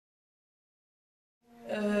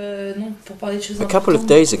parler de choses A couple of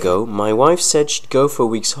days ago, my wife said she'd go for a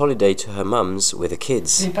week's holiday to her mum's with the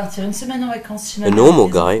kids. Je vais partir une semaine en vacances chez ma A mère normal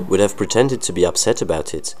avec les guy enfants. would have pretended to be upset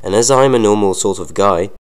about it, and as I'm a normal sort of guy,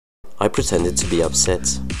 I pretended to be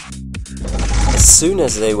upset. As soon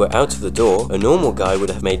as they were out of the door, a normal guy would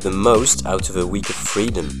have made the most out of a week of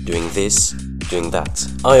freedom, doing this, doing that.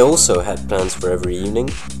 I also had plans for every evening,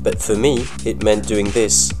 but for me, it meant doing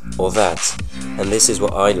this or that, and this is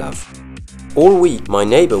what I love. All week, my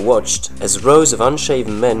neighbor watched as rows of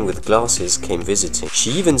unshaven men with glasses came visiting.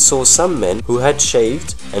 She even saw some men who had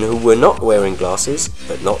shaved and who were not wearing glasses,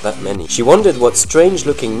 but not that many. She wondered what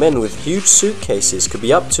strange-looking men with huge suitcases could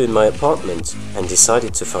be up to in my apartment and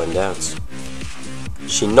decided to find out.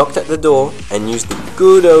 She knocked at the door and used the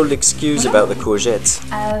good old excuse about the courgettes.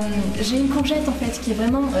 J'ai une courgette en fait qui est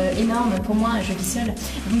vraiment énorme pour moi, je vis seule.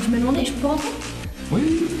 Donc je me demandais, je peux rentrer?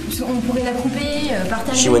 Oui. On pourrait la couper,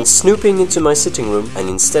 partager. She went snooping into my sitting room and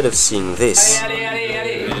instead of seeing this,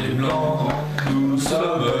 Les blancs, nous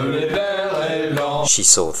sommes les verts et blancs. she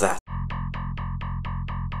saw that.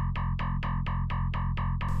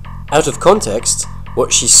 Out of context,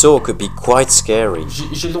 what she saw could be quite scary.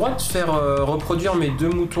 J'ai le droit de faire reproduire mes 2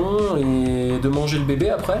 moutons et de manger le bébé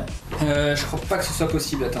après? Je crois pas que ce soit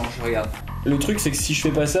possible, attends, je regarde. Le truc c'est que si je fais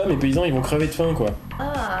pas ça, mes paysans ils vont crever de faim quoi.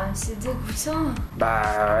 Ah, c'est dégoûtant.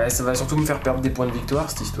 Bah ouais, ça va surtout me faire perdre des points de victoire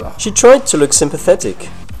cette histoire. She tried to look sympathetic.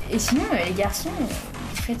 Et sinon, les garçons,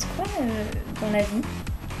 vous faites quoi dans la vie?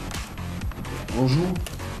 On joue.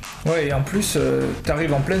 Ouais, et en plus,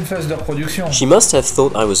 t'arrives en pleine phase de reproduction. She must have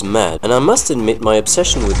thought I was mad, and I must admit my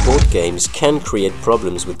obsession with board games can create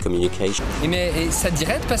problems with communication. Et ça te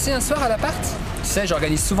dirait de passer un soir à l'appart? Tu sais,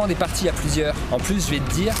 j'organise souvent des parties à plusieurs. En plus, je vais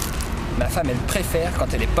te dire, ma femme elle préfère quand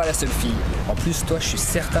elle est pas la seule fille. En plus, toi, je suis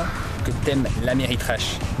certain que t'aimes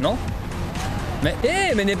l'Améritrash, non? Mais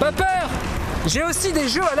n'aie pas peur! J'ai aussi des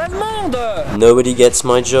jeux à l'allemande! Nobody gets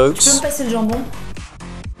my Tu peux me jokes. passer le jambon?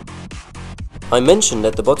 I mentioned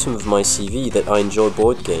at the bottom of my CV that I enjoy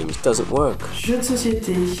board games. It doesn't work. Jeux de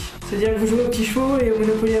société. C'est-à-dire que vous jouez au petit chevaux et au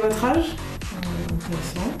Monopoly à votre âge?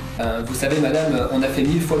 Intéressant. Vous savez, madame, on a fait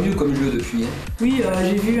 1000 fois mieux comme jeu depuis. Oui,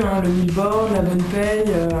 j'ai vu le billboard, la bonne paye.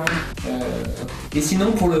 Et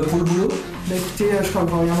sinon, pour le boulot? Bah écoutez, je crois que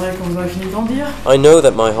vous reviendrez quand vous aurez fini de grandir. I know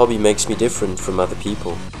that my hobby makes me different from other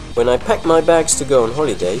people. When I pack my bags to go on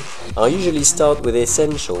holiday, I usually start with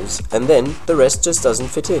essentials and then the rest just doesn't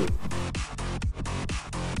fit in.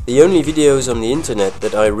 The only videos on the internet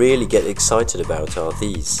that I really get excited about are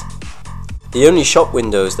these. The only shop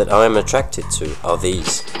windows that I am attracted to are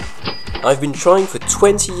these. I've been trying for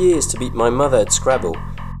 20 years to beat my mother at Scrabble.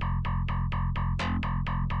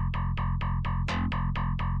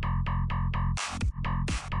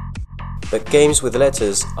 But games with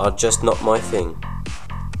letters are just not my thing.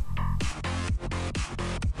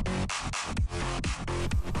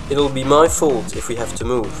 It'll be my fault if we have to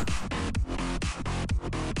move.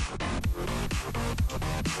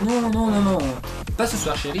 Non. Pas ce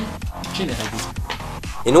soir, chérie. J'ai les règles.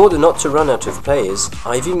 In order not to run out of players,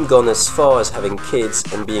 I've even gone as far as having kids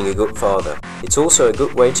and being a good father. It's also a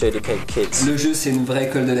good way to educate kids. Le jeu, c'est une vraie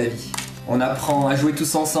école de la vie. On apprend à jouer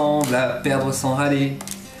tous ensemble, à perdre sans râler,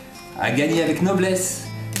 à gagner avec noblesse.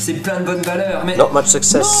 C'est plein de bonnes valeurs, mais... Not much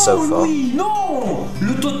success so far. Louis, non!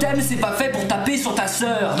 Le totem, c'est pas fait pour taper sur ta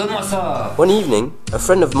sœur. Donne-moi ça. One evening, a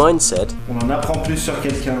friend of mine said, On en apprend plus sur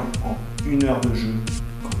quelqu'un en 1 heure de jeu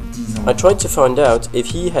qu'en 10 ans. I tried to find out if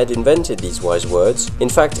he had invented these wise words. In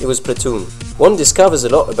fact, it was Platoon. One discovers a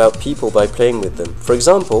lot about people by playing with them. For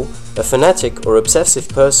example, a fanatic or obsessive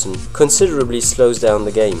person considerably slows down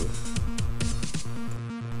the game.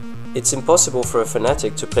 It's impossible for a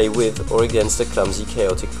fanatic to play with or against a clumsy,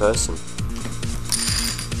 chaotic person.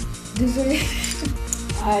 Désolée.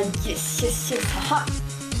 Ah, yes. Ah.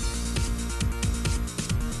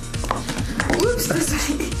 Oups,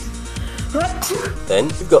 désolée. Then,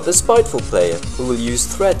 you've got the spiteful player, who will use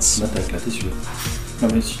threats. Là, t'as éclaté celui-là. Non,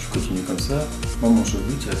 mais si tu continues comme ça, moi, mon seul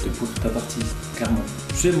but, c'est de pourrir ta partie. Clairement.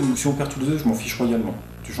 Tu sais, si on perd tous les deux, je m'en fiche royalement.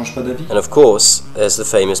 Tu changes pas d'avis? And of course, there's the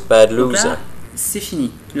famous bad Donc loser. là, c'est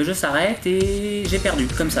fini. Le jeu s'arrête et j'ai perdu,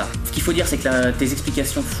 comme ça. Ce qu'il faut dire, c'est que tes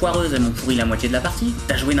explications foireuses, elles m'ont pourri la moitié de la partie.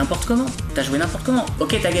 T'as joué n'importe comment.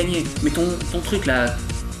 Ok, t'as gagné. Mais ton truc là,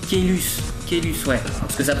 Keylus, ouais.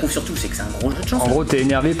 Ce que ça prouve surtout, c'est que c'est un gros jeu de chance. En gros, t'es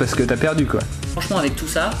énervé parce que t'as perdu, quoi. Franchement, avec tout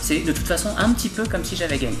ça, c'est de toute façon un petit peu comme si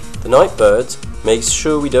j'avais gagné. The night bird makes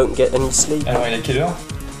sure we don't get any sleep. Alors, il est quelle heure?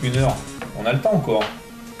 1 heure. On a le temps encore.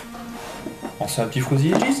 On se fait un petit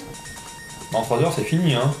Fruity Aegis? Dans 3 heures, c'est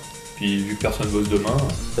fini, hein. Puis, vu que personne bosse demain...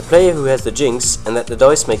 The player who has the jinx and that the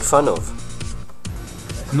dice make fun of.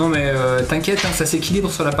 Non mais t'inquiète, hein, ça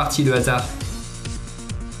s'équilibre sur la partie de hasard.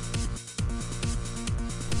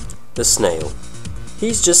 the snail.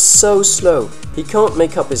 He's just so slow, he can't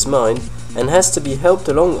make up his mind and has to be helped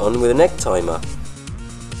along on with an egg timer.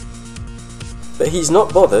 But he's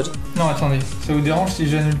not bothered. Non, attendez, ça vous dérange si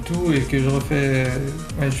j'annule tout et que je refais...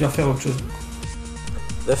 Ouais, je vais refaire autre chose.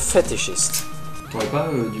 The fetishist. T'aurais pas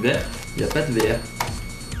du verre? Il n'y a pas de verre.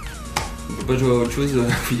 On peut pas jouer à autre chose où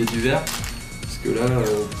il y a du verre. Parce que là,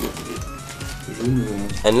 le jeu nous...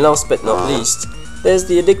 And last but not least, there's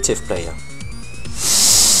the addictive player.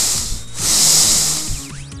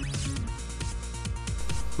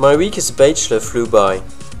 My week as a bachelor flew by.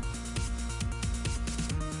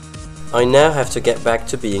 I now have to get back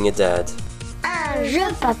to being a dad. Un jeu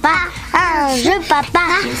papa, un jeu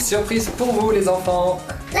papa. Une surprise pour vous les enfants.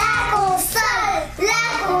 La console,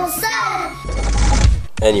 la console.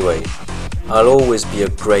 Anyway, I'll always be a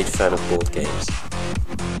great fan of board games.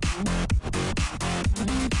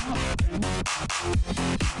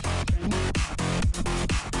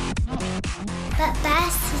 Papa,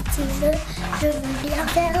 si tu veux, je veux bien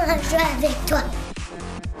faire un jeu avec toi.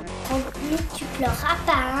 Donc lui, tu pleuras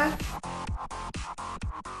pas, hein.